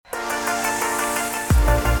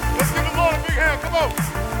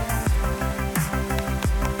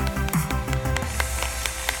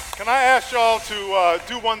I ask y'all to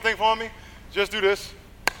do one thing for me? Just do this.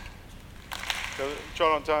 Try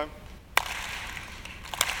it on time.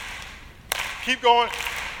 Keep going.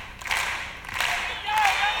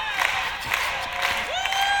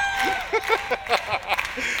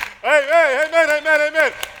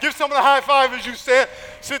 Amen. Give someone a high five as you sit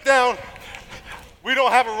down. We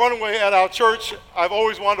don't have a runway at our church. I've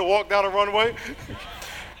always wanted to walk down a runway.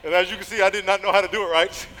 And as you can see, I did not know how to do it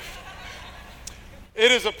right. It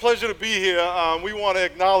is a pleasure to be here. We want to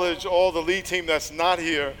acknowledge all the lead team that's not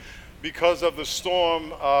here because of the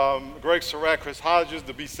storm. Greg Surratt, Chris Hodges,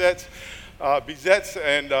 the Bizettes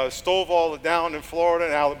and Stovall are down in Florida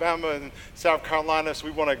and Alabama and South Carolina. So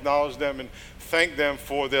we want to acknowledge them and thank them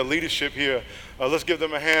for their leadership here. Let's give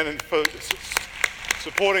them a hand for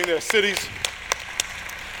supporting their cities.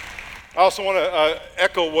 I also want to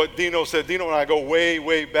echo what Dino said. Dino and I go way,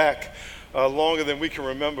 way back, longer than we can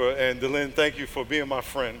remember. And Delyn, thank you for being my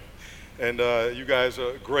friend. And you guys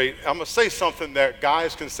are great. I'm going to say something that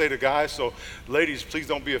guys can say to guys, so ladies, please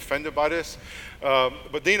don't be offended by this.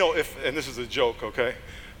 But Dino, and this is a joke, okay?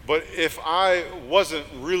 But if I wasn't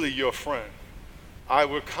really your friend, I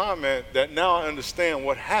would comment that now I understand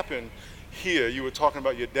what happened here. You were talking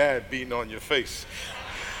about your dad beating on your face.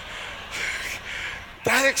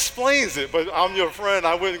 That explains it, but I'm your friend.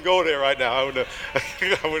 I wouldn't go there right now. I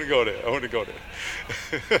wouldn't go there.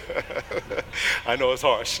 I know it's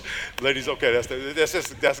harsh. Ladies, okay,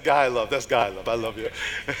 that's guy love. That's guy love. I love you.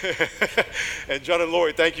 And John and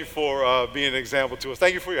Lori, thank you for being an example to us.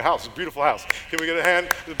 Thank you for your house. It's a beautiful house. Can we get a hand?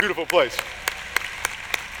 It's a beautiful place.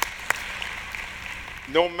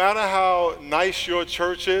 No matter how nice your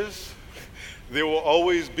church is, there will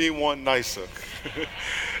always be one nicer.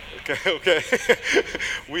 Okay.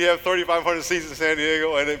 We have 3,500 seats in San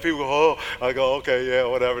Diego, and then people go, I go, okay, yeah,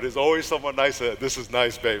 whatever. There's always someone nicer. This is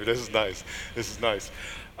nice, baby. This is nice.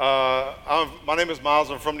 My name is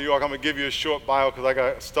Miles. I'm from New York. I'm going to give you a short bio because I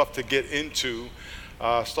got stuff to get into.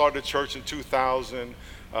 Started church in 2000.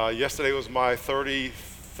 Yesterday was my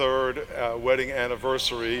 33rd wedding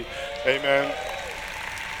anniversary. Amen.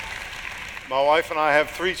 My wife and I have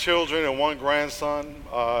 3 children and 1 grandson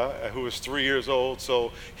who is 3 years old,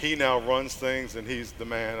 so he now runs things and he's the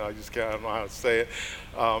man. I don't know how to say it.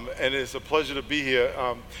 And it's a pleasure to be here.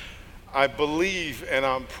 I believe and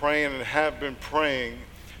I'm praying and have been praying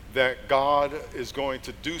that God is going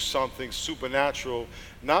to do something supernatural,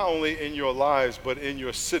 not only in your lives, but in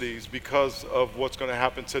your cities because of what's going to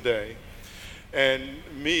happen today. And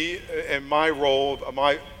me and my role,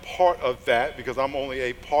 my part of that, because I'm only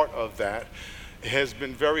a part of that, has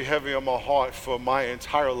been very heavy on my heart for my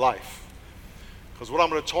entire life. Because what I'm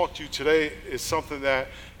going to talk to you today is something that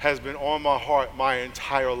has been on my heart my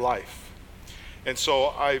entire life. And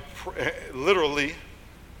so literally,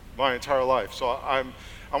 my entire life. So I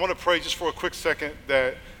want to pray just for a quick second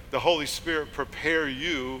that the Holy Spirit prepare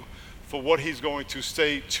you for what He's going to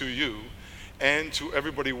say to you and to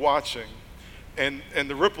everybody watching. And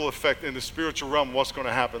the ripple effect in the spiritual realm, what's going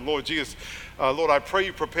to happen. Lord Jesus, Lord, I pray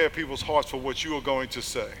you prepare people's hearts for what you are going to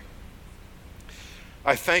say.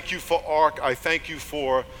 I thank you for ARC. I thank you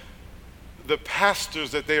for the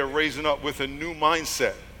pastors that they are raising up with a new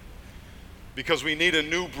mindset, because we need a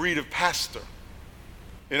new breed of pastor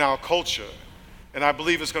in our culture. And I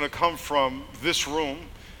believe it's going to come from this room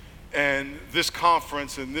and this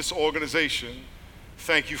conference and this organization.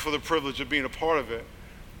 Thank you for the privilege of being a part of it.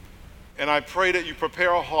 And I pray that you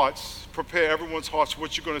prepare our hearts, prepare everyone's hearts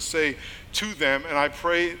what you're going to say to them, and I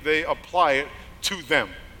pray they apply it to them.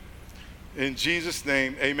 In Jesus'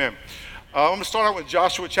 name, amen. I'm going to start out with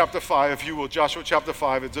Joshua chapter 5, if you will. Joshua chapter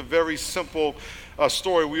 5. It's a very simple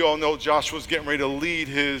story. We all know Joshua's getting ready to lead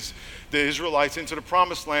the Israelites into the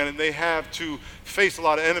promised land, and they have to face a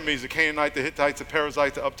lot of enemies, the Canaanites, the Hittites, the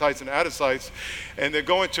Perizzites, the Uptites, and the Adasites, and they're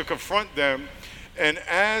going to confront them. And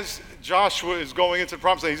as Joshua is going into the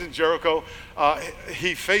promised land, he's in Jericho,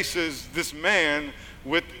 he faces this man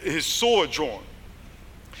with his sword drawn.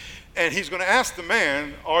 And he's going to ask the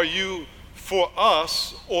man, are you for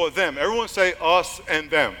us or them? Everyone say us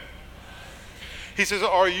and them. He says,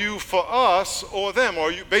 are you for us or them? Or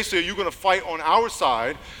are you going to fight on our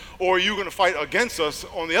side, or are you going to fight against us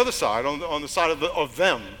on the other side, on the side of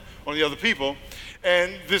them, on the other people?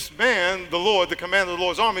 And this man, the Lord, the commander of the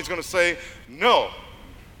Lord's army, is going to say, no.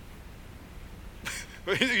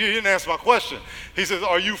 He didn't answer my question. He says,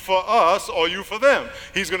 are you for us or are you for them?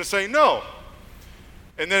 He's going to say no.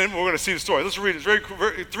 And then we're going to see the story. Let's read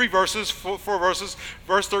it. 3 verses, 4 verses.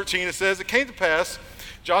 Verse 13, it says, it came to pass,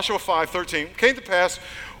 Joshua 5:13, came to pass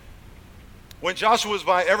when Joshua was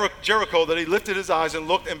by Jericho that he lifted his eyes and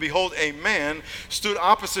looked, and behold, a man stood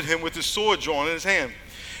opposite him with his sword drawn in his hand.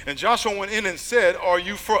 And Joshua went in and said, are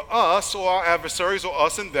you for us or our adversaries or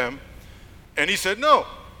us and them? And he said, no.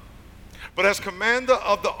 But as commander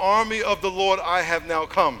of the army of the Lord, I have now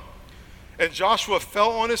come. And Joshua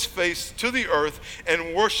fell on his face to the earth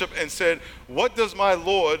and worshiped and said, what does my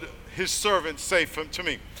Lord, his servant, say to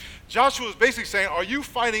me? Joshua is basically saying, are you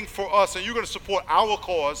fighting for us and you're going to support our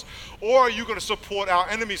cause, or are you going to support our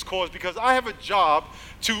enemy's cause? Because I have a job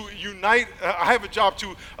to unite, I have a job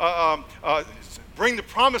to bring the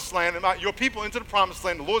promised land, your people into the promised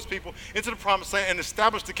land, the Lord's people into the promised land, and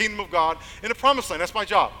establish the kingdom of God in the promised land. That's my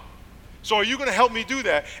job. So are you going to help me do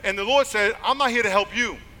that? And the Lord said, I'm not here to help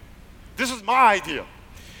you. This is my idea.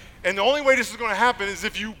 And the only way this is going to happen is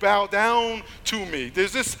if you bow down to me.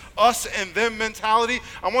 There's this us and them mentality.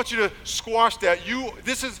 I want you to squash that.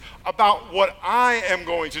 This is about what I am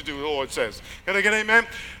going to do, the Lord says. Can I get an amen?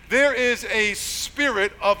 There is a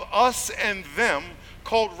spirit of us and them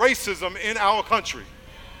called racism in our country.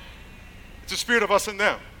 It's a spirit of us and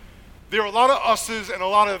them. There are a lot of us's and a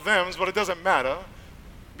lot of them's, but it doesn't matter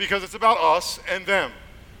because it's about us and them.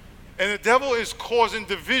 And the devil is causing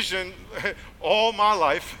division all my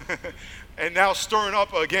life and now stirring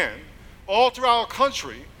up again all throughout our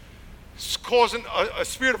country, causing a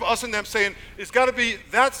spirit of us and them saying it's got to be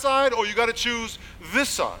that side or you got to choose this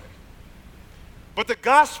side. But the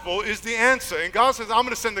gospel is the answer. And God says, I'm going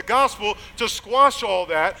to send the gospel to squash all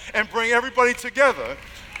that and bring everybody together.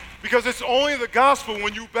 Because it's only the gospel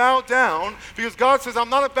when you bow down, because God says, I'm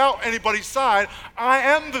not about anybody's side, I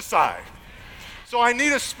am the side. So I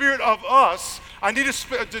need a spirit of us. I need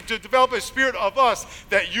to develop a spirit of us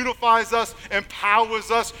that unifies us,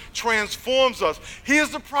 empowers us, transforms us. Here's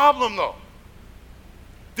the problem, though.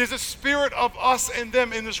 There's a spirit of us and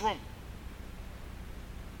them in this room.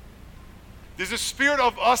 There's a spirit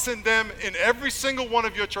of us and them in every single one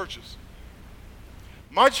of your churches.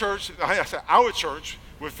 My church, I said our church,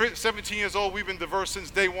 we're 17 years old. We've been diverse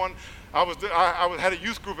since day one. I had a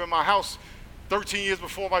youth group in my house 13 years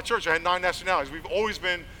before my church. I had 9 nationalities. We've always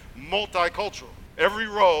been multicultural. Every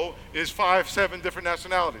row is 5, 7 different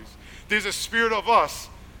nationalities. There's a spirit of us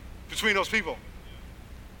between those people.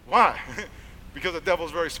 Why? Because the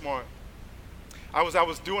devil's very smart. I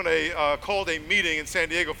was doing called a meeting in San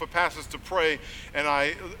Diego for pastors to pray, and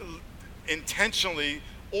I intentionally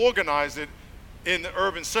organized it in the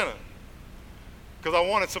urban center because I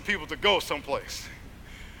wanted some people to go someplace.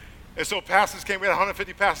 And so pastors came, we had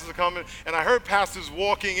 150 pastors coming, and I heard pastors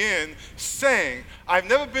walking in saying, I've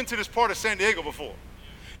never been to this part of San Diego before.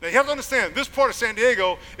 Now you have to understand, this part of San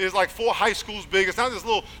Diego is like 4 high schools big. It's not this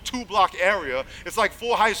little 2-block area. It's like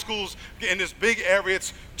 4 high schools in this big area.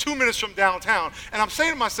 It's 2 minutes from downtown. And I'm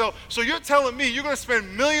saying to myself, so you're telling me you're going to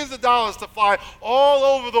spend millions of dollars to fly all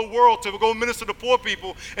over the world to go minister to poor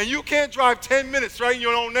people, and you can't drive 10 minutes right in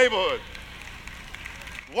your own neighborhood.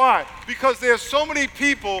 Why? Because there's so many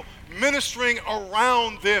people ministering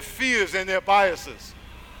around their fears and their biases.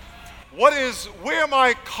 Where am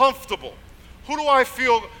I comfortable? Who do I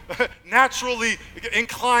feel naturally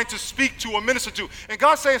inclined to speak to or minister to? And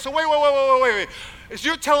God's saying, so wait. Is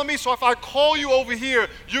you're telling me, so if I call you over here,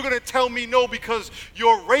 you're going to tell me no because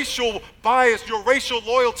your racial bias, your racial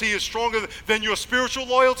loyalty is stronger than your spiritual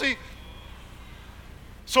loyalty?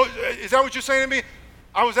 So is that what you're saying to me?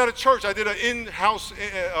 I was at a church. I did an in-house,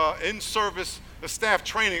 in-service staff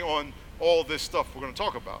training on all this stuff we're going to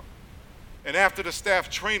talk about. And after the staff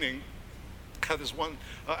training, this one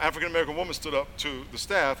African-American woman stood up to the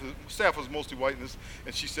staff. The staff was mostly white,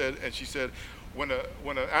 and she said, when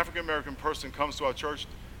an African-American person comes to our church,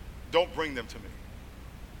 don't bring them to me.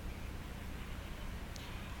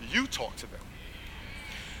 You talk to them.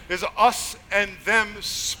 There's an us and them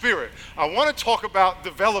spirit. I want to talk about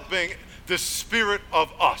developing the spirit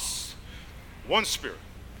of us. One spirit.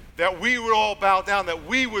 That we would all bow down, that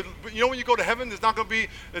we would, when you go to heaven, there's not going to be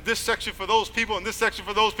this section for those people, and this section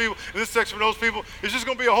for those people, and this section for those people. It's just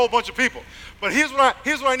going to be a whole bunch of people. But here's what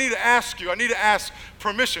I need to ask you. I need to ask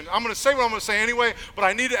permission. I'm going to say what I'm going to say anyway, but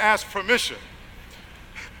I need to ask permission.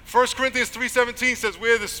 1 Corinthians 3:17 says,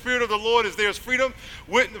 where the Spirit of the Lord is, there is freedom.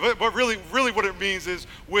 But really what it means is,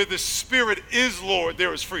 where the Spirit is Lord,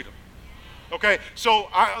 there is freedom. Okay, so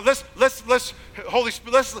let's ask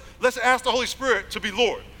the Holy Spirit to be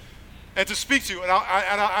Lord and to speak to you. And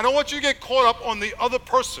I don't want you to get caught up on the other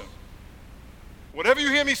person. Whatever you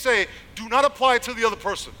hear me say, do not apply it to the other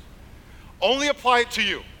person. Only apply it to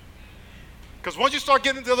you. Because once you start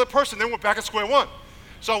getting to the other person, then we're back at square one.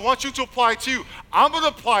 So I want you to apply it to you. I'm going to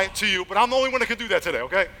apply it to you, but I'm the only one that can do that today,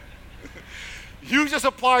 okay? You just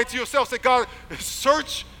apply it to yourself. Say, God,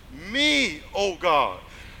 search me, oh God.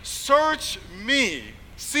 Search me.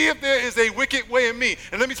 See if there is a wicked way in me.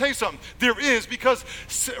 And let me tell you something. There is, because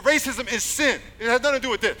racism is sin. It has nothing to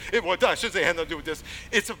do with this. Well, it does. I should say it has nothing to do with this.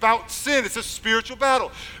 It's about sin. It's a spiritual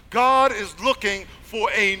battle. God is looking for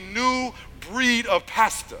a new breed of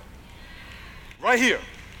pastor. Right here.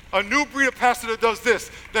 A new breed of pastor that does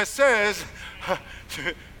this. That says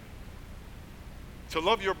to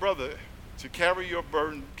love your brother, to carry your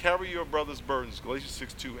brother's burdens, Galatians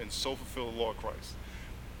 6:2, and so fulfill the law of Christ.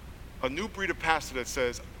 A new breed of pastor that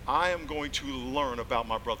says, I am going to learn about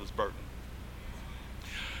my brother's burden.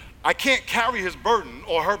 I can't carry his burden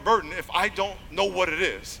or her burden if I don't know what it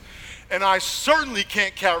is. And I certainly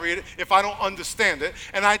can't carry it if I don't understand it.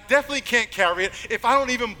 And I definitely can't carry it if I don't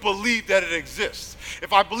even believe that it exists.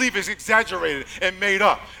 If I believe it's exaggerated and made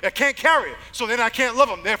up. I can't carry it. So then I can't love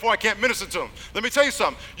them. Therefore, I can't minister to them. Let me tell you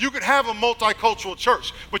something. You can have a multicultural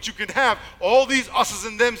church, but you can have all these us's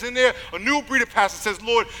and them's in there. A new breed of pastor says,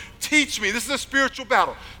 Lord, teach me. This is a spiritual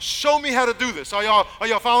battle. Show me how to do this. Are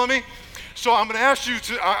y'all following me? So I'm going to ask you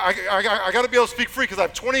to, I got to be able to speak free because I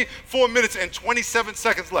have 24 minutes and 27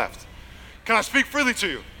 seconds left. Can I speak freely to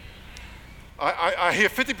you? I hear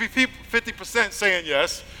 50% saying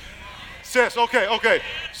yes. Says, okay.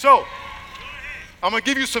 So, I'm going to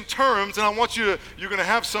give you some terms, and I want you're going to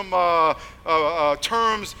have some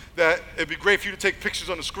terms that it'd be great for you to take pictures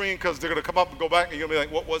on the screen because they're going to come up and go back, and you're going to be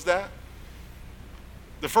like, what was that?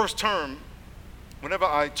 The first term, whenever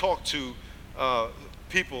I talk to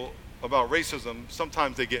people about racism,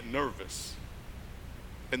 sometimes they get nervous,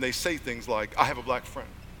 and they say things like, I have a black friend.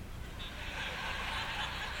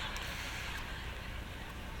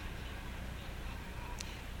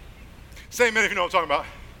 Say amen if you know what I'm talking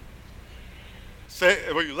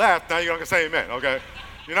about. Well, you laughed, now you're going to say amen, okay?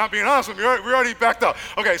 You're not being honest with me. We're already backed up.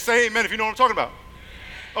 Okay, say amen if you know what I'm talking about.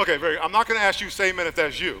 Okay, I'm not going to ask you to say amen if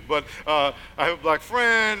that's you, but I have a black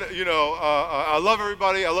friend, I love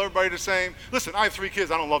everybody. I love everybody the same. Listen, I have 3 kids.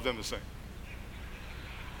 I don't love them the same.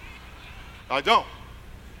 I don't.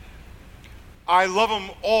 I love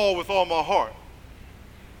them all with all my heart,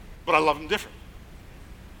 but I love them different.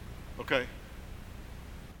 Okay?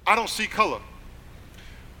 I don't see color.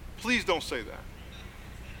 Please don't say that.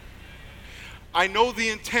 I know the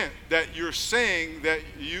intent that you're saying that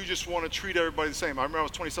you just want to treat everybody the same. I remember I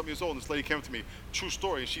was 20-something years old, and this lady came up to me, true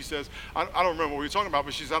story, and she says, I don't remember what we were talking about,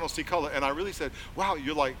 but she says, I don't see color. And I really said, wow,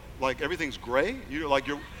 you're like everything's gray? You're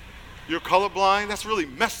colorblind? That's really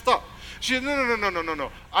messed up. She said,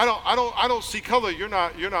 no. I don't see color. You're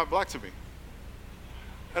not black to me.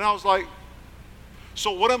 And I was like,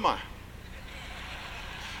 so what am I?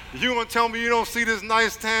 You gonna tell me you don't see this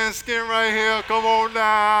nice tan skin right here? Come on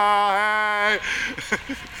now, hey.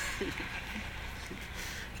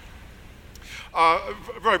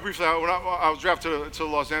 Very briefly, when I was drafted to the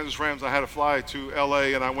Los Angeles Rams, I had to fly to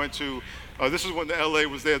L.A. and I went to, this is when the L.A.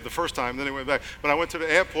 was there the first time, then they went back. But I went to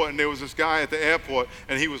the airport and there was this guy at the airport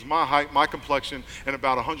and he was my height, my complexion, and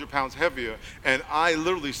about 100 pounds heavier. And I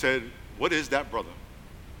literally said, what is that brother?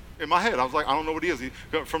 In my head, I was like, I don't know what he is. He's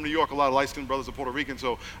from New York. A lot of light-skinned brothers are Puerto Rican,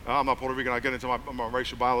 so I'm not Puerto Rican. I get into my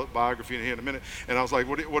racial biography in here in a minute. And I was like,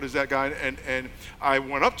 what is that guy? And I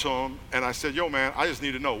went up to him, and I said, yo, man, I just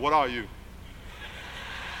need to know, what are you?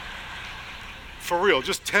 For real,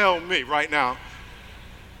 just tell me right now.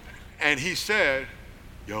 And he said,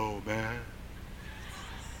 yo, man,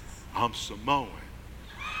 I'm Samoan.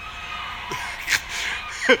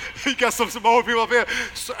 You got some Samoan people up here.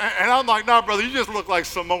 And I'm like, nah, brother, you just look like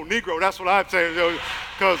Samoan Negro. That's what I'm saying,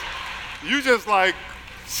 because you just like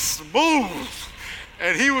smooth.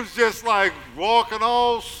 And he was just like walking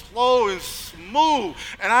all slow and smooth.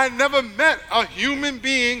 And I never met a human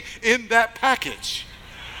being in that package.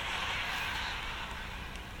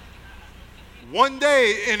 One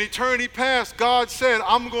day in eternity past, God said,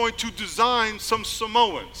 I'm going to design some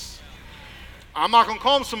Samoans. I'm not going to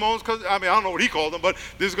call them Samoans because, I don't know what he called them, but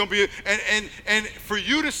there's going to be, and for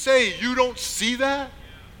you to say you don't see that,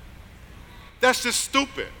 that's just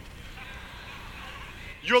stupid.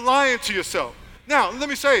 You're lying to yourself. Now, let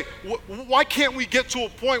me say, why can't we get to a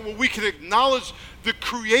point where we can acknowledge the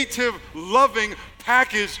creative, loving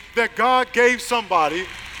package that God gave somebody,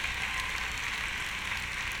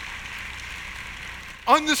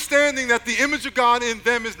 understanding that the image of God in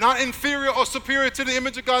them is not inferior or superior to the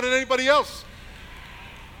image of God in anybody else?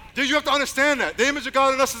 You have to understand that. The image of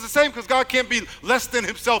God in us is the same because God can't be less than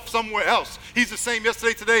himself somewhere else. He's the same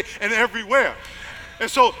yesterday, today, and everywhere.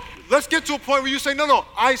 And so let's get to a point where you say, no,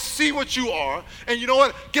 I see what you are. And you know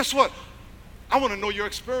what? Guess what? I want to know your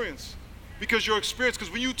experience. Because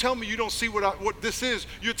when you tell me you don't see what this is,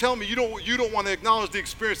 you're telling me you don't want to acknowledge the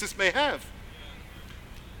experience this may have.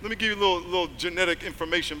 Let me give you a little genetic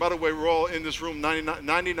information. By the way, we're all in this room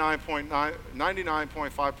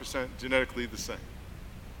 99.5% genetically the same.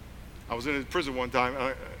 I was in a prison one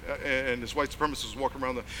time, and this white supremacist was walking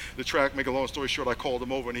around the track. Make a long story short, I called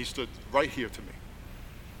him over, and he stood right here to me.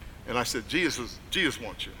 And I said, Jesus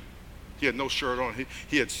wants you. He had no shirt on.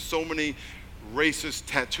 He had so many racist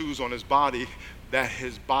tattoos on his body that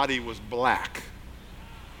his body was black.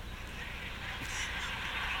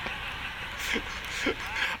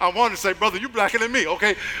 I wanted to say, brother, you're blacker than me,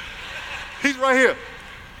 okay? He's right here.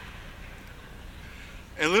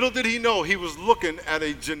 And little did he know, he was looking at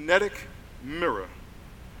a genetic mirror.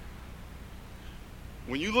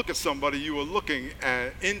 When you look at somebody, you are looking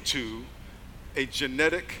into a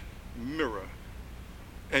genetic mirror.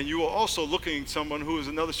 And you are also looking at someone who is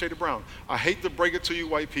another shade of brown. I hate to break it to you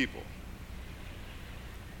white people.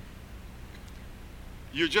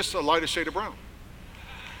 You're just a lighter shade of brown.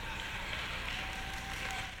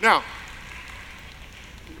 Now,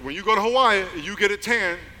 when you go to Hawaii, you get a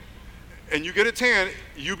tan, and you get a tan,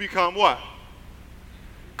 you become what?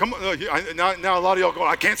 Come on, now a lot of y'all going,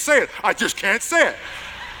 I can't say it. I just can't say it.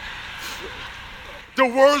 The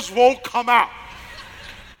words won't come out.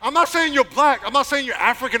 I'm not saying you're black. I'm not saying you're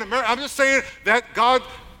African American. I'm just saying that God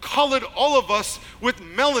colored all of us with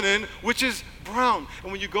melanin, which is brown.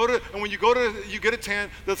 And when you go to you get a tan,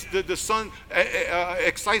 the sun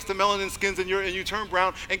excites the melanin skins, and you turn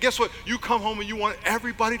brown. And guess what? You come home and you want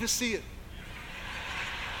everybody to see it.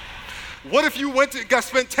 What if you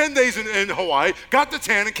spent 10 days in Hawaii, got the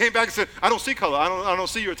tan, and came back and said, I don't see color. I don't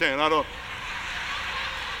see your tan. I don't.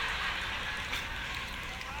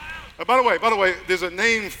 By the way, there's a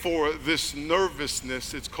name for this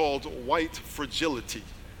nervousness. It's called white fragility.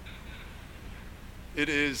 It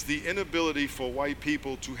is the inability for white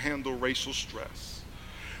people to handle racial stress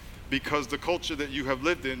because the culture that you have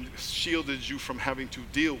lived in shielded you from having to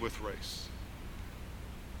deal with race.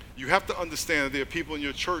 You have to understand that there are people in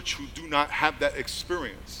your church who do not have that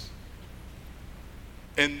experience.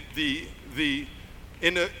 And the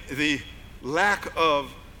lack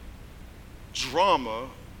of drama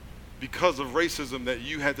because of racism that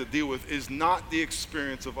you had to deal with is not the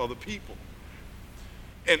experience of other people.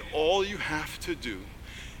 And all you have to do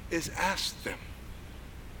is ask them.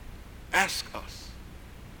 Ask us.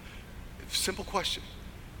 Simple question.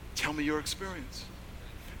 Tell me your experience.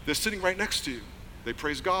 They're sitting right next to you. They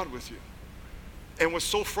praise God with you. And what's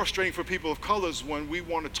so frustrating for people of color is when we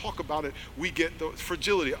want to talk about it, we get the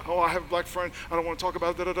fragility. Oh, I have a black friend. I don't want to talk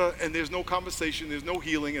about it, and there's no conversation, there's no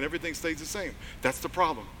healing, and everything stays the same. That's the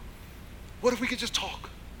problem. What if we could just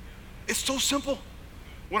talk? It's so simple.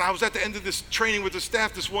 When I was at the end of this training with the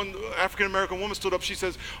staff, this one African-American woman stood up. She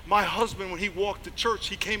says, my husband, when he walked to church,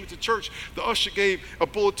 he came into church, the usher gave a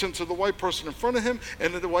bulletin to the white person in front of him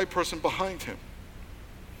and to the white person behind him.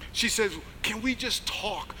 She says, can we just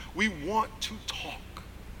talk? We want to talk.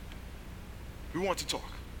 We want to talk.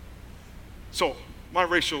 So my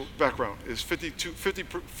racial background is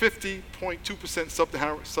 50.2%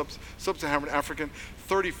 sub-Saharan African,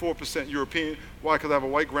 34% European. Why? Because I have a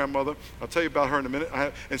white grandmother. I'll tell you about her in a minute.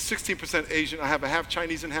 And 16% Asian. I have a half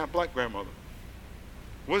Chinese and half black grandmother.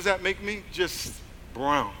 What does that make me? Just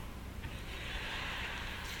brown.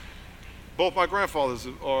 Both my grandfathers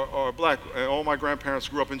are black, and all my grandparents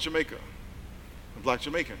grew up in Jamaica, a black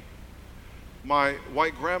Jamaican. My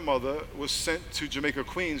white grandmother was sent to Jamaica,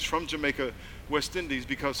 Queens, from Jamaica, West Indies,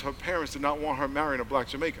 because her parents did not want her marrying a black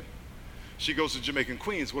Jamaican. She goes to Jamaican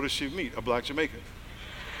Queens. What does she meet? A black Jamaican.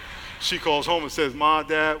 She calls home and says, Mom,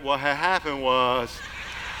 Dad, what had happened was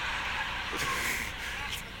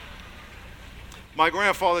my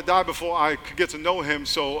grandfather died before I could get to know him,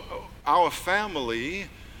 so our family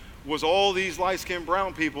was all these light-skinned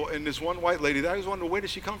brown people and this one white lady. I just wondered, where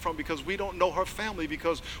did she come from? Because we don't know her family,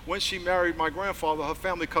 because when she married my grandfather, her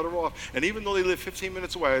family cut her off. And even though they lived 15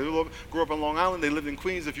 minutes away, they grew up in Long Island, they lived in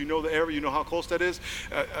Queens. If you know the area, you know how close that is.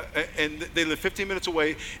 And they lived 15 minutes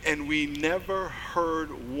away, and we never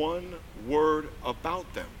heard one word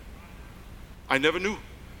about them. I never knew.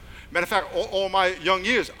 Matter of fact, all my young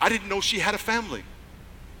years, I didn't know she had a family.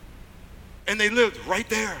 And they lived right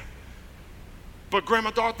there. But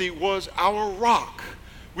Grandma Dorothy was our rock.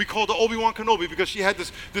 We called her Obi-Wan Kenobi because she had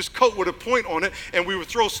this coat with a point on it, and we would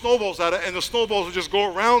throw snowballs at her, and the snowballs would just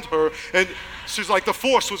go around her, and she's like the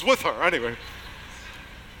Force was with her. Anyway.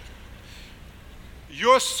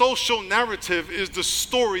 Your social narrative is the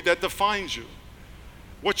story that defines you.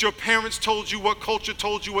 what your parents told you, what culture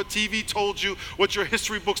told you, what TV told you, what your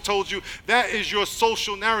history books told you. That is your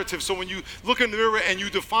social narrative. So when you look in the mirror and you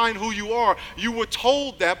define who you are, you were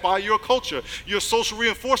told that by your culture. Your social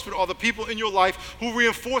reinforcement are the people in your life who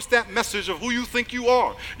reinforce that message of who you think you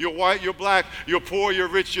are. You're white, you're black, you're poor, you're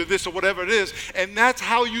rich, you're this or whatever it is. And that's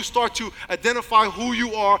how you start to identify who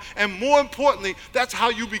you are. And more importantly, that's how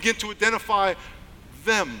you begin to identify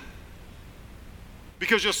them.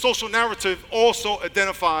 Because your social narrative also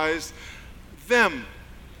identifies them.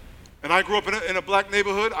 And I grew up in a black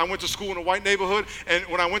neighborhood. I went to school in a white neighborhood. And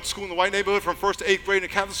when I went to school in the white neighborhood from 1st to 8th grade in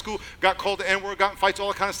a Catholic school, got called the N-word, got in fights, all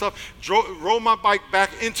that kind of stuff. Rode my bike back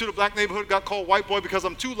into the black neighborhood, got called white boy because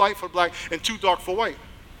I'm too light for black and too dark for white.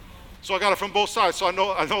 So I got it from both sides. So I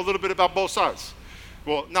know a little bit about both sides.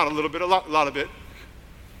 Well, not a little bit, a lot of it.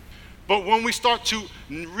 But when we start to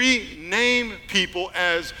rename people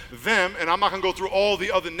as them, and I'm not going to go through all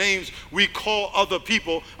the other names we call other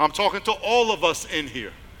people, I'm talking to all of us in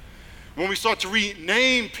here. When we start to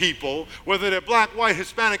rename people, whether they're black, white,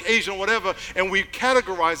 Hispanic, Asian, whatever, and we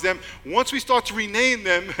categorize them, once we start to rename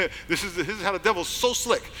them, this is how the devil's so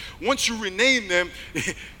slick. Once you rename them,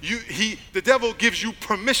 the devil gives you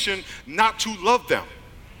permission not to love them.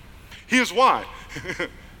 Here's why.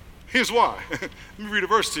 Here's why. Let me read a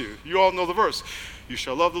verse to you. You all know the verse. You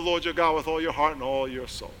shall love the Lord your God with all your heart and all your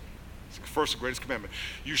soul. It's the first and greatest commandment.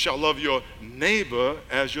 You shall love your neighbor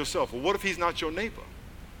as yourself. Well, what if he's not your neighbor?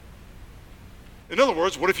 In other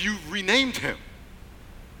words, what if you renamed him?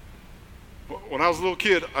 When I was a little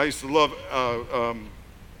kid, I used to love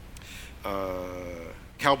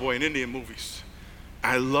cowboy and Indian movies.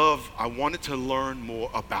 I wanted to learn more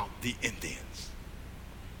about the Indians.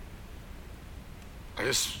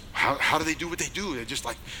 How do they do what they do? They're just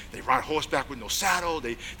like, they ride horseback with no saddle.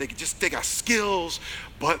 They got skills,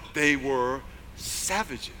 but they were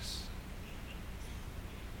savages.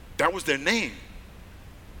 That was their name.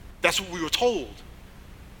 That's what we were told.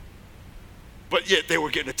 But yet they were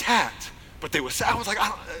getting attacked. But they were, I was like,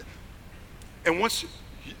 and once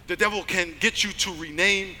the devil can get you to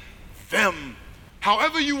rename them,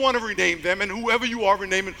 however you want to rename them, and whoever you are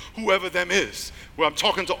renaming whoever them is. Well, I'm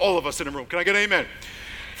talking to all of us in the room. Can I get an amen?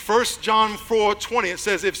 1 John 4:20, it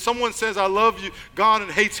says, if someone says, I love you, God,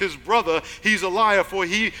 and hates his brother, he's a liar, for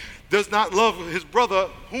he does not love his brother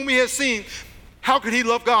whom he has seen. How can he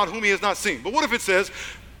love God whom he has not seen? But what if it says,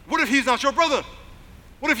 what if he's not your brother?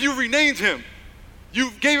 What if you renamed him? You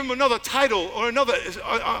gave him another title or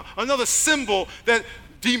another symbol that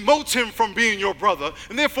demotes him from being your brother,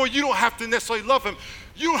 and therefore you don't have to necessarily love him.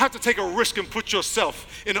 You don't have to take a risk and put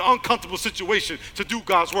yourself in an uncomfortable situation to do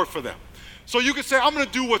God's work for them. So you can say, I'm going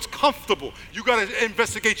to do what's comfortable. You got to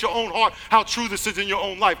investigate your own heart, how true this is in your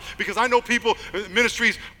own life. Because I know people,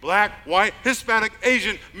 ministries, black, white, Hispanic,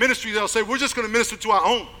 Asian ministries, they'll say, we're just going to minister to our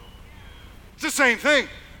own. It's the same thing.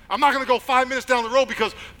 I'm not going to go 5 minutes down the road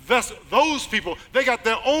because those people, they got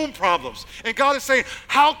their own problems. And God is saying,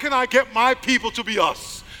 how can I get my people to be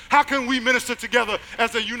us? How can we minister together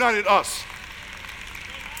as a united us?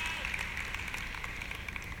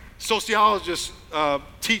 Sociologists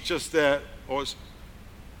teach us that, or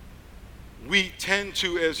we tend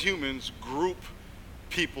to, as humans, group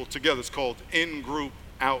people together. It's called in-group,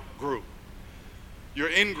 out-group. Your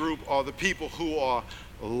in-group are the people who are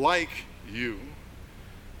like you,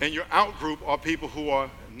 and your out-group are people who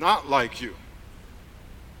are not like you.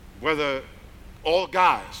 Whether all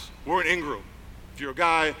guys, we're an in-group. If you're a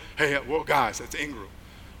guy, hey, we're guys, that's an in-group.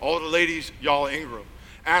 All the ladies, y'all are in-group.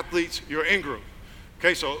 Athletes, you're in-group.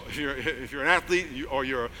 Okay, so if you're an athlete or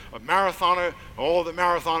you're a marathoner, all the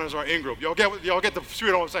marathoners are in-group. Y'all get the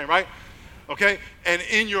spirit of what I'm saying, right? Okay, and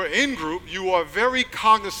in your in-group, you are very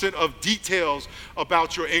cognizant of details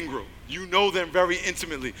about your in-group. You know them very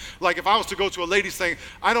intimately. Like if I was to go to a ladies thing,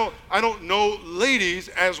 I don't know ladies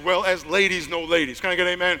as well as ladies know ladies. Can I get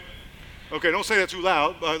an amen? Okay, don't say that too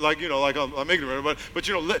loud, like I'm ignorant, but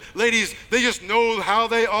you know, ladies, they just know how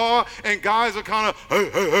they are, and guys are kind of,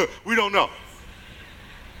 hey, we don't know.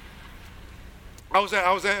 I was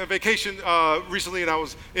at a vacation recently, and I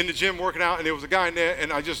was in the gym working out, and there was a guy in there,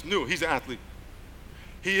 and I just knew he's an athlete.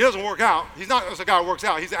 He doesn't work out. He's not just a guy who works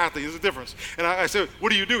out. He's an athlete. There's a difference. And I said,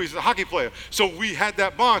 what do you do? He's a hockey player. So we had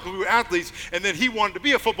that bond because we were athletes, and then he wanted to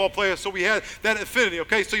be a football player, so we had that affinity,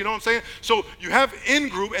 okay? So you know what I'm saying? So you have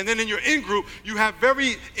in-group, and then in your in-group, you have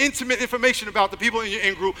very intimate information about the people in your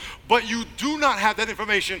in-group, but you do not have that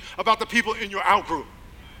information about the people in your out-group.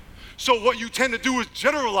 So what you tend to do is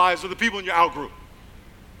generalize to the people in your out-group.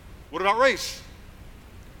 What about race?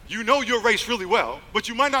 You know your race really well, but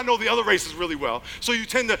you might not know the other races really well. So you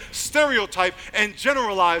tend to stereotype and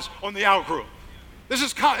generalize on the out-group.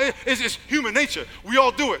 It's human nature. We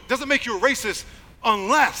all do it. Doesn't make you a racist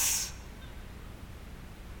unless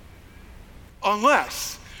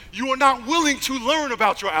you are not willing to learn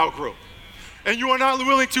about your out-group. And you are not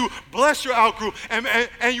willing to bless your out-group,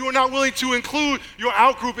 and you are not willing to include your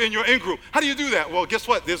out-group in your in-group. How do you do that? Well, guess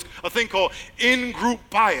what? There's a thing called in-group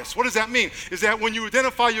bias. What does that mean? Is that when you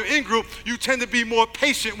identify your in-group, you tend to be more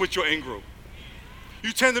patient with your in-group.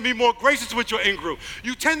 You tend to be more gracious with your in-group.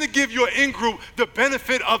 You tend to give your in-group the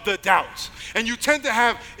benefit of the doubt. And you tend to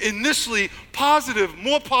have initially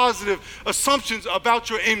more positive assumptions about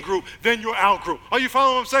your in-group than your out-group. Are you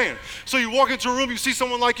following what I'm saying? So you walk into a room, you see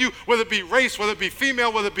someone like you, whether it be race, whether it be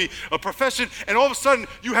female, whether it be a profession, and all of a sudden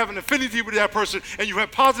you have an affinity with that person, and you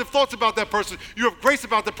have positive thoughts about that person, you have grace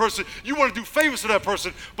about that person, you want to do favors to that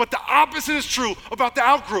person, but the opposite is true about the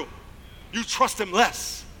out-group. You trust them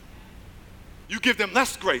less. You give them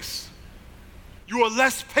less grace. You are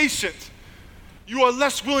less patient. You are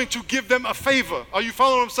less willing to give them a favor. Are you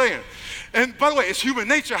following what I'm saying? And by the way, it's human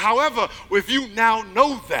nature. However, if you now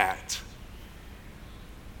know that,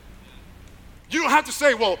 you don't have to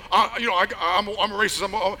say, well, I'm a racist.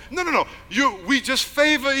 No. We just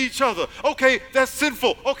favor each other. Okay, that's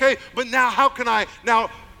sinful. Okay, but now how can I now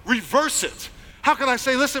reverse it? How can I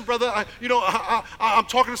say, listen, brother, I'm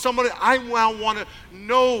talking to somebody, I now want to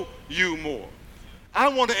know you more. I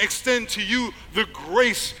want to extend to you the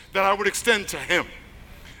grace that I would extend to him.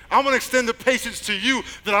 I want to extend the patience to you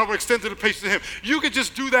that I would extend to the patience to him. You could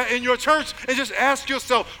just do that in your church and just ask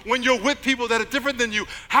yourself, when you're with people that are different than you,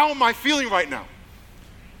 how am I feeling right now?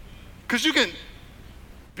 Because you can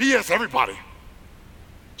BS everybody,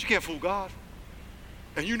 but you can't fool God.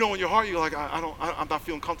 And you know in your heart, you're like, I'm not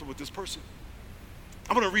feeling comfortable with this person.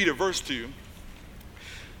 I'm going to read a verse to you.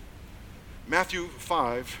 Matthew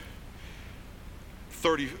 5:43.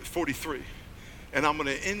 And I'm going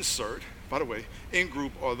to insert, by the way,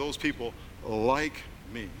 in-group are those people like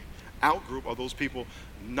me. Out-group are those people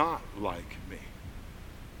not like me.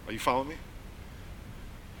 Are you following me?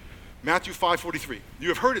 Matthew 5:43. You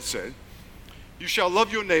have heard it said, you shall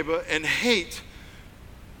love your neighbor and hate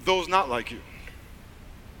those not like you.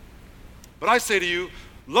 But I say to you,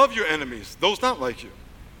 love your enemies, those not like you.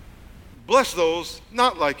 Bless those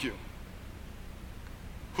not like you,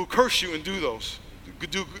 who curse you and do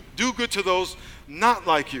good to those not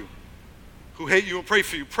like you, who hate you and pray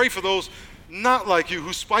for you. Pray for those not like you,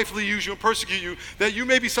 who spitefully use you and persecute you, that you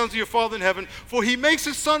may be sons of your Father in heaven, for he makes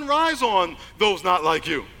his sun rise on those not like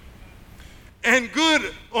you, and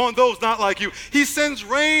good on those not like you. He sends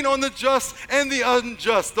rain on the just and the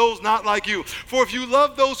unjust, those not like you. For if you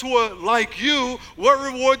love those who are like you, what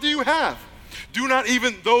reward do you have? Do not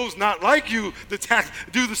even those not like you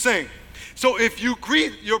do the same? So if you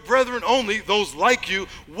greet your brethren only, those like you,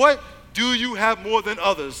 what do you have more than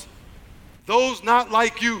others? Those not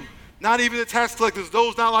like you, not even the tax collectors,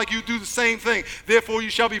 those not like you do the same thing. Therefore you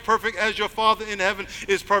shall be perfect as your Father in heaven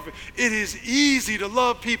is perfect. It is easy to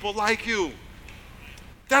love people like you.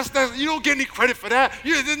 You don't get any credit for that.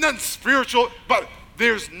 There's nothing spiritual, but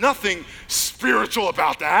there's nothing spiritual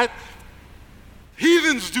about that.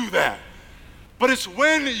 Heathens do that. But it's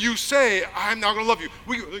when you say, I'm not going to love you.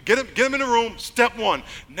 We get them in the room, step one.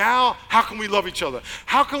 Now, how can we love each other?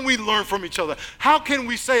 How can we learn from each other? How can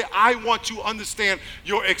we say, I want to understand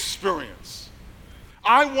your experience?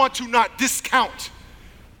 I want to not discount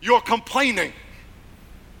your complaining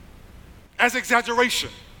as exaggeration.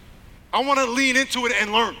 I want to lean into it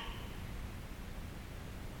and learn.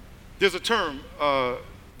 There's a term a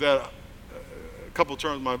couple of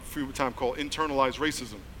terms in my free time called internalized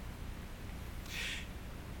racism.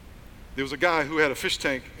 There was a guy who had a fish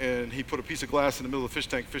tank, and he put a piece of glass in the middle of the fish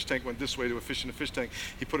tank. Fish tank went this way, there were fish in the fish tank.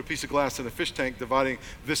 He put a piece of glass in the fish tank, dividing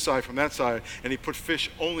this side from that side, and he put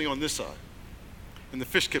fish only on this side. And the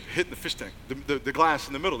fish kept hitting the fish tank, the glass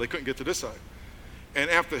in the middle. They couldn't get to this side. And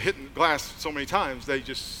after hitting the glass so many times, they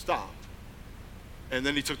just stopped. And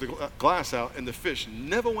then he took the glass out, and the fish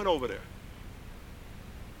never went over there.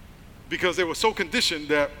 Because they were so conditioned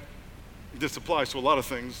that, this applies to a lot of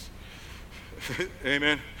things,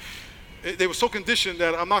 amen. They were so conditioned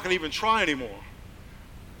that I'm not going to even try anymore.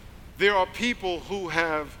 There are people who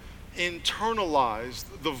have internalized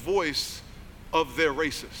the voice of their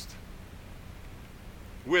racist,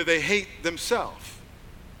 where they hate themselves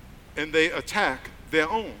and they attack their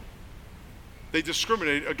own. They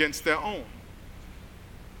discriminate against their own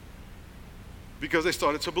because they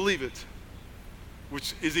started to believe it,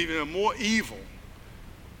 which is even more evil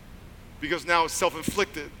because now it's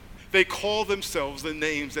self-inflicted. They call themselves the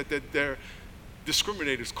names that their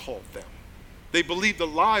discriminators called them. They believe the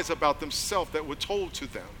lies about themselves that were told to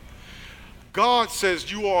them. God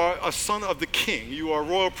says you are a son of the king. You are a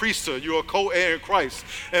royal priesthood. You are a co-heir in Christ.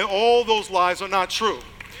 And all those lies are not true.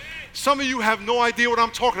 Some of you have no idea what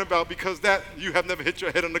I'm talking about because that you have never hit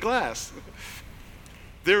your head on the glass.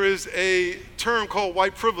 There is a term called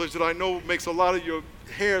white privilege that I know makes a lot of your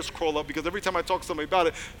hairs crawl up because every time I talk to somebody about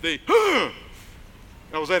it, they,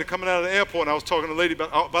 I was coming out of the airport and I was talking to a lady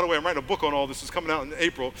about, by the way, I'm writing a book on all this. It's coming out in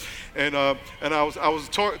April. And I was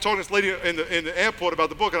talking to this lady in the airport about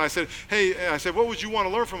the book and I said, hey, and I said, what would you want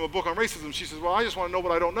to learn from a book on racism? She says, well, I just want to know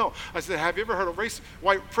what I don't know. I said, have you ever heard of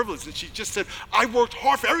white privilege? And she just said, I worked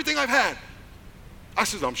hard for everything I've had. I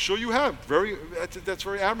said, I'm sure you have. That's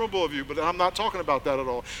very admirable of you, but I'm not talking about that at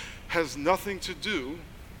all. Has nothing to do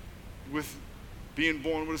with being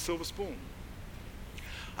born with a silver spoon.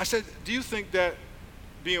 I said, do you think that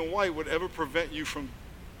being white would ever prevent you from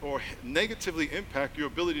or negatively impact your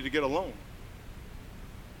ability to get a loan?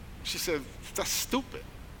 She said, that's stupid.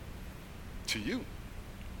 To you.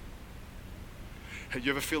 Have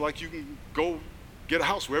you ever feel like you can go get a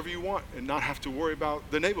house wherever you want and not have to worry about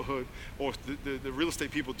the neighborhood or the real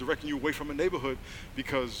estate people directing you away from a neighborhood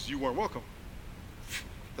because you weren't welcome?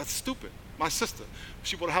 That's stupid. My sister,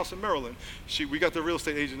 she bought a house in Maryland. We got the real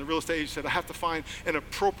estate agent. The real estate agent said, I have to find an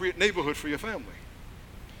appropriate neighborhood for your family.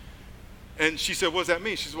 And she said, what does that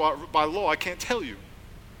mean? She said, well, by law, I can't tell you.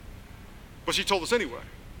 But she told us anyway.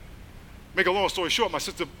 Make a long story short, my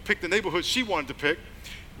sister picked the neighborhood she wanted to pick,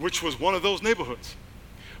 which was one of those neighborhoods.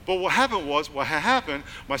 But what had happened,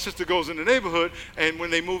 my sister goes in the neighborhood, and when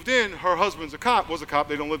they moved in, her husband's was a cop,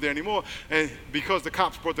 they don't live there anymore, and because the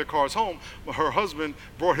cops brought their cars home, her husband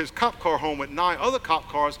brought his cop car home with 9 other cop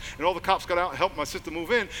cars, and all the cops got out and helped my sister move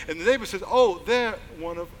in, and the neighbor says, oh, they're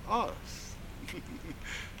one of us.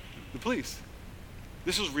 The police.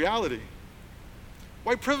 This is reality.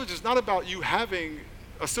 White privilege is not about you having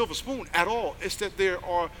a silver spoon at all. It's that there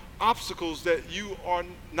are obstacles that you are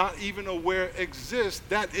not even aware exist.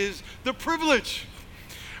 That is the privilege.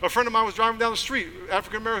 A friend of mine was driving down the street,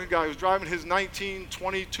 African-American guy, who was driving his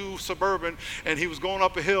 1922 Suburban, and he was going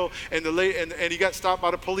up a hill, and he got stopped by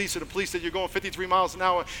the police, and the police said, you're going 53 miles an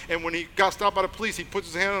hour, and when he got stopped by the police, he puts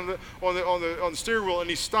his hand on the steering wheel, and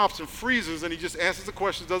he stops and freezes, and he just answers the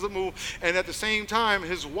questions, doesn't move, and at the same time,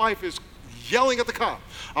 his wife is yelling at the cop,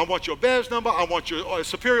 I want your badge number, I want your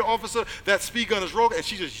superior officer, that speed gun is rogue, and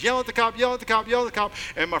she's just yelling at the cop,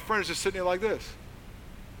 and my friend is just sitting there like this.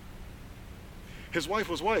 His wife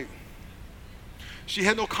was white. She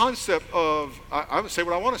had no concept of, I would say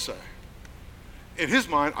what I want to say. In his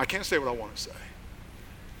mind, I can't say what I want to say.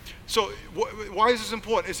 So why is this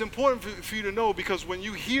important? It's important for you to know because when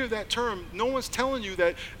you hear that term, no one's telling you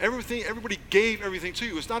that everybody gave everything to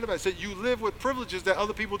you. It's not about it. It's that you live with privileges that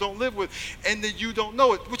other people don't live with and that you don't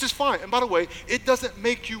know it, which is fine. And by the way, it doesn't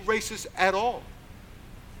make you racist at all.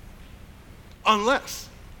 Unless,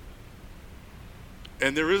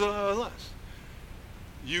 and there is an unless,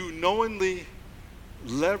 you knowingly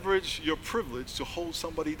leverage your privilege to hold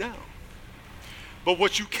somebody down. But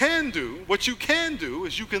what you can do is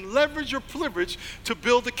you can leverage your privilege to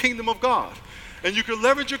build the kingdom of God. And you can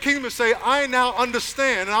leverage your kingdom and say, I now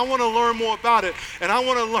understand and I want to learn more about it and I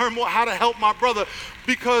want to learn more how to help my brother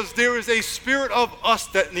because there is a spirit of us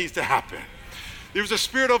that needs to happen. There's a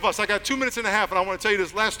spirit of us. I got 2.5 minutes and I want to tell you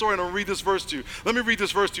this last story and I'll read this verse to you. Let me read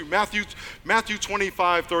this verse to you. Matthew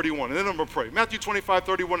 25:31, and then I'm going to pray. Matthew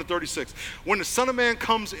 25:31 and 36. When the Son of Man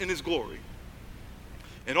comes in his glory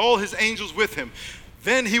and all his angels with him,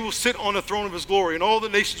 then he will sit on the throne of his glory, and all the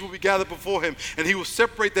nations will be gathered before him, and he will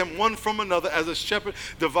separate them one from another as a shepherd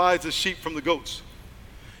divides the sheep from the goats.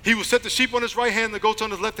 He will set the sheep on his right hand, the goats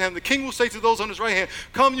on his left hand. The king will say to those on his right hand,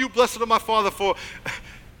 come, you blessed of my Father, for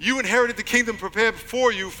you inherited the kingdom prepared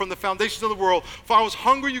for you from the foundations of the world. For I was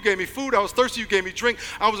hungry, you gave me food. I was thirsty, you gave me drink.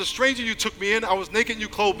 I was a stranger, you took me in. I was naked, and you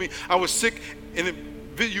clothed me. I was sick, and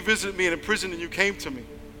you visited me, and in prison, and you came to me.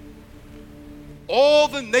 All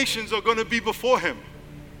the nations are going to be before him.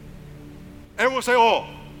 Everyone say, all.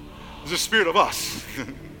 There's a spirit of us.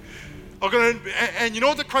 And you know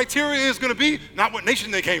what the criteria is going to be? Not what nation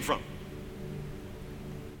they came from.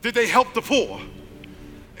 Did they help the poor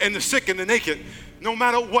and the sick and the naked? No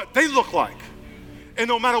matter what they look like, and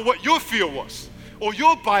no matter what your fear was, or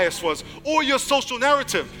your bias was, or your social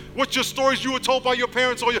narrative, what your stories you were told by your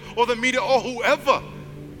parents or the media or whoever.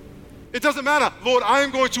 It doesn't matter. Lord, I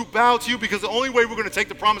am going to bow to you because the only way we're going to take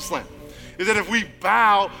the promised land is that if we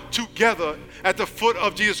bow together at the foot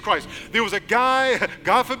of Jesus Christ. There was a guy,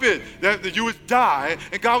 God forbid, that you would die,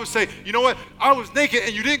 and God would say, you know what? I was naked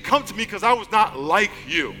and you didn't come to me because I was not like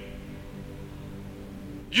you.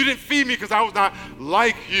 You didn't feed me because I was not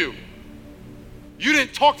like you. You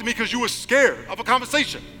didn't talk to me because you were scared of a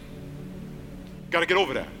conversation. Got to get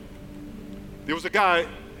over that. There was a guy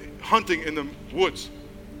hunting in the woods,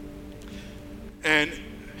 and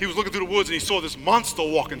he was looking through the woods and he saw this monster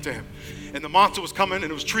walking to him. And the monster was coming, and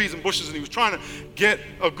there was trees and bushes, and he was trying to get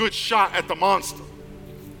a good shot at the monster.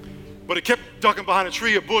 But it kept ducking behind a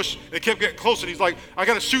tree, a bush, and it kept getting closer. And he's like, I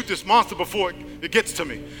got to shoot this monster before it gets to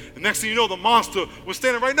me. And next thing you know, the monster was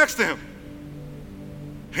standing right next to him.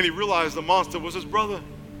 And he realized the monster was his brother.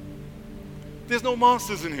 There's no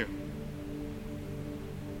monsters in here.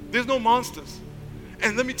 There's no monsters.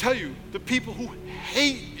 And let me tell you, the people who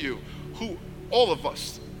hate you, all of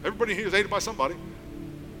us, everybody here is hated by somebody,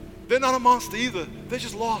 they're not a monster either. They're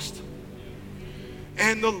just lost.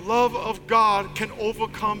 And the love of God can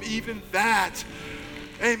overcome even that.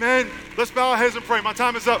 Amen. Let's bow our heads and pray. My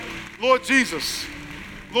time is up. Lord Jesus,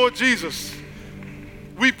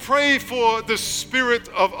 we pray for the spirit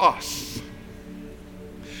of us,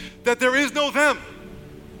 that there is no them.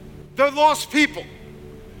 They're lost people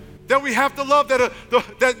that we have to love,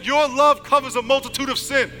 that your love covers a multitude of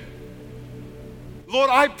sin. Lord,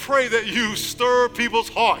 I pray that you stir people's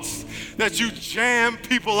hearts, that you jam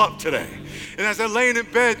people up today. And as they're laying in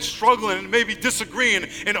bed struggling and maybe disagreeing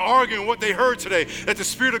and arguing what they heard today, that the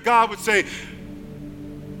Spirit of God would say,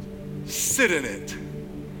 sit in it.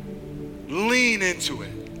 Lean into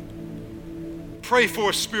it. Pray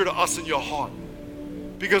for a spirit of us in your heart.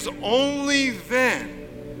 Because only then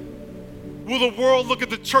will the world look at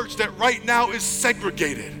the church that right now is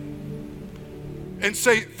segregated and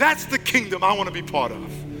say, that's the kingdom I want to be part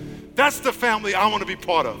of. That's the family I want to be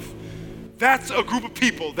part of. That's a group of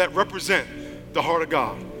people that represent the heart of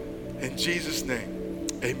God. In Jesus' name,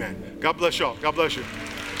 amen. God bless y'all. God bless you.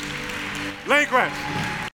 Lane Grant.